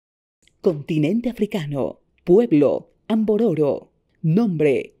Continente africano. Pueblo, Mbororo.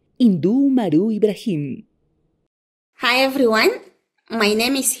 Nombre, Oumarou Ibrahim. Hi everyone, my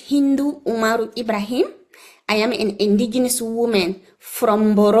name is Oumarou Ibrahim. I am an indigenous woman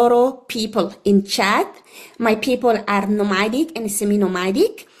from Mbororo people in Chad. My people are nomadic and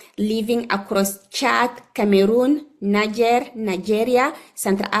semi-nomadic, living across Chad, Cameroon, Nigeria,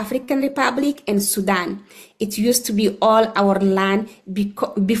 Central African Republic, and Sudan. It used to be all our land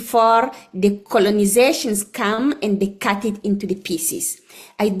before the colonizations come and they cut it into the pieces.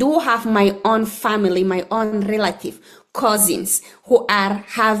 I do have my own family, my own relative, cousins who are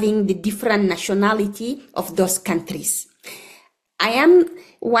having the different nationality of those countries. I am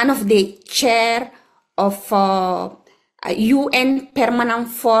one of the chair of UN Permanent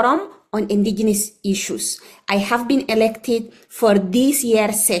Forum on Indigenous Issues. I have been elected for this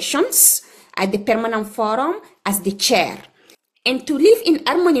year's sessions at the Permanent Forum as the chair. And to live in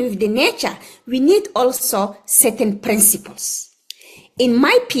harmony with the nature, we need also certain principles. In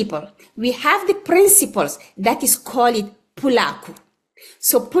my people, we have the principles that is called Pulaku.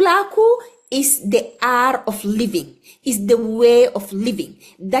 So Pulaku is the art of living, is the way of living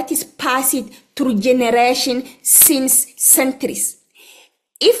that is passed through generation since centuries.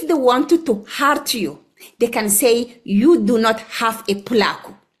 If they wanted to hurt you, they can say you do not have a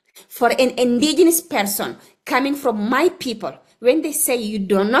Pulaku. For an indigenous person coming from my people, when they say you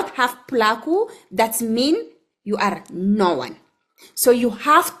do not have Pulaku, that means you are no one. So you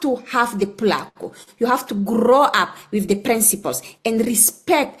have to have the Pulaku. You have to grow up with the principles and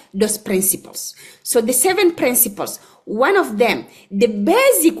respect those principles. So the 7 principles, one of them, the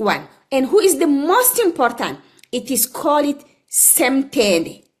basic one, and who is the most important, it is called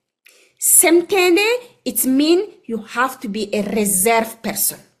Semtende. Semtende, it means you have to be a reserved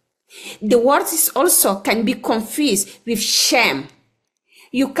person. The word is also can be confused with shame.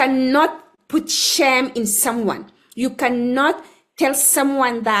 You cannot put shame in someone. You cannot tell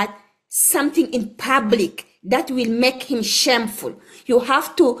someone that something in public that will make him shameful. You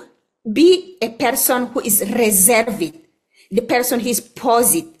have to be a person who is reserved, the person who is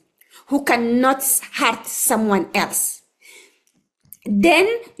positive, who cannot hurt someone else. Then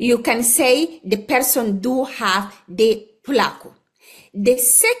you can say the person do have the Pulaku. The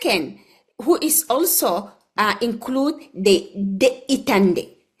second, who is also include the itande.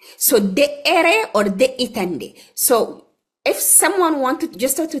 So the ere or the itande. So if someone wanted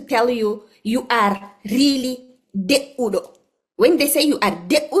just to tell you, you are really de udo. When they say you are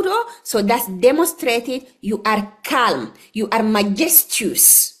de udo, so that's demonstrated you are calm, you are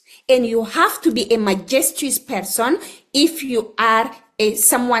majestuous. And you have to be a majestuous person if you are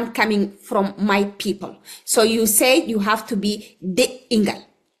someone coming from my people. So you say you have to be de ingal.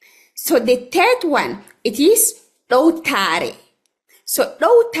 So the third one, it is Lautare. So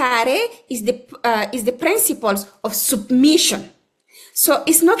Lautare is the principles of submission. So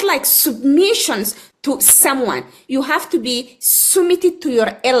it's not like submissions to someone. You have to be submitted to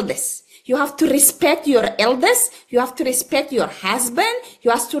your elders. You have to respect your elders. You have to respect your husband. You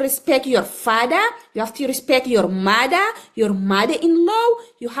have to respect your father. You have to respect your mother-in-law.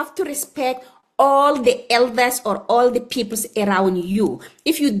 You have to respect all the elders or all the peoples around you.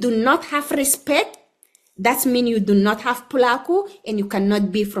 If you do not have respect, that means you do not have Pulaku and you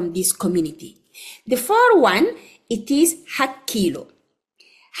cannot be from this community. The fourth one, it is Hakilo.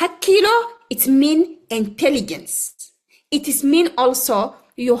 Hakilo, it means intelligence. It is mean also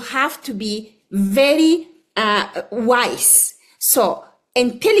you have to be very wise. So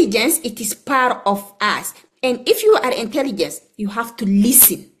intelligence, it is part of us. And if you are intelligent, you have to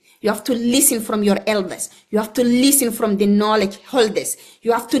listen. You have to listen from your elders. You have to listen from the knowledge holders.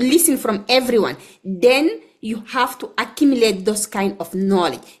 You have to listen from everyone. Then you have to accumulate those kind of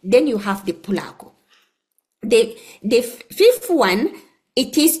knowledge. Then you have the Pulaku. The fifth one,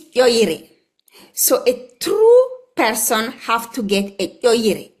 it is Yoire. So a true person have to get a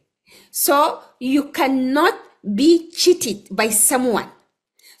Yoire. So you cannot be cheated by someone.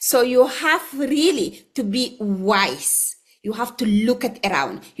 So you have really to be wise. You have to look at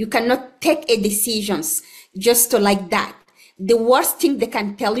around. You cannot take a decisions just to like that. The worst thing they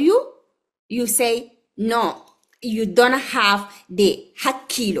can tell you, you say, no, you don't have the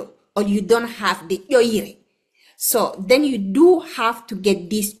Hakilo or you don't have the Yoire. So then you do have to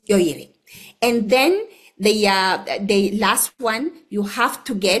get this Yoire. And then the last one, you have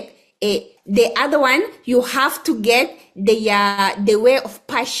to get the other one, you have to get the way of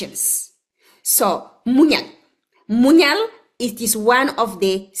patience. So Munyal. Munyal, it is one of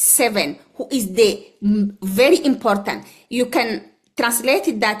the 7 who is the very important. You can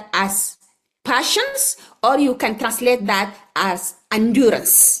translate that as patience or you can translate that as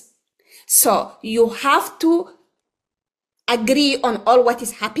endurance. So you have to agree on all what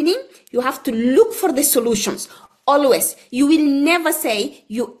is happening. You have to look for the solutions. Always. You will never say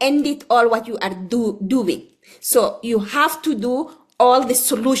you ended all what you are doing. So you have to do all the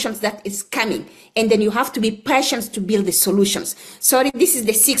solutions that is coming. And then you have to be patient to build the solutions. Sorry, this is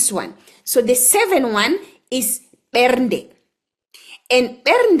the 6th one. So the 7th one is bernde. And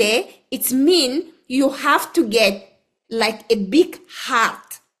bernde, it means you have to get like a big heart.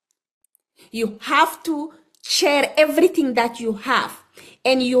 You have to share everything that you have.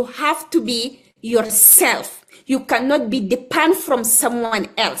 And you have to be yourself. You cannot be dependent from someone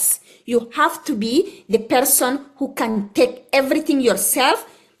else. You have to be the person who can take everything yourself,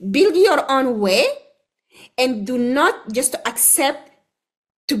 build your own way, and do not just accept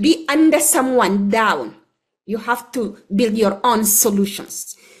to be under someone down. You have to build your own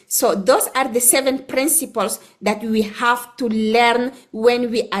solutions. So those are the 7 principles that we have to learn when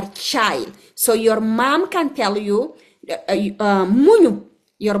we are child. So your mom can tell you, munyu.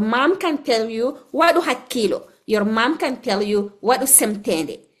 Your mom can tell you, wadu hakilo. Your mom can tell you, wadu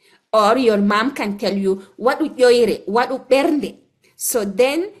semtende. Or your mom can tell you, wadu yoire, wadu bernde. So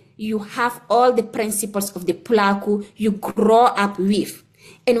then you have all the principles of the Pulaku you grow up with.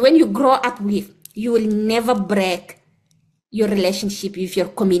 And when you grow up with, you will never break your relationship with your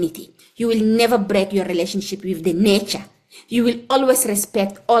community. You will never break your relationship with the nature. You will always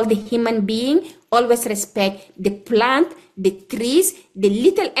respect all the human being, always respect the plant, the trees, the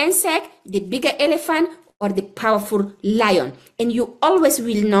little insect, the bigger elephant, or the powerful lion. And you always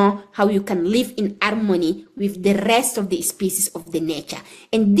will know how you can live in harmony with the rest of the species of the nature.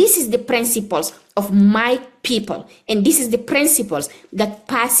 And this is the principles of my people. And this is the principles that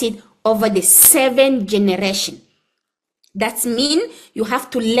pass it over the 7 generations. That means you have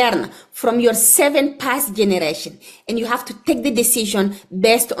to learn from your 7 past generation, and you have to take the decision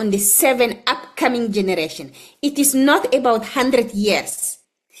based on the 7 upcoming generation. It is not about 100 years.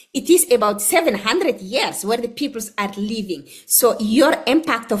 It is about 700 years where the peoples are living. So your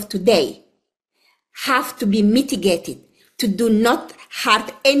impact of today have to be mitigated to do not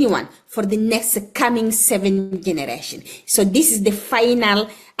hurt anyone for the next coming 7 generations. So this is the final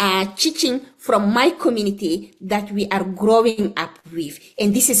teaching from my community that we are growing up with.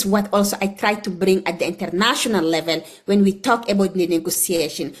 And this is what also I try to bring at the international level when we talk about the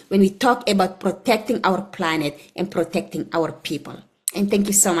negotiation, when we talk about protecting our planet and protecting our people. And thank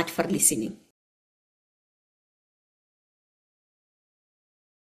you so much for listening.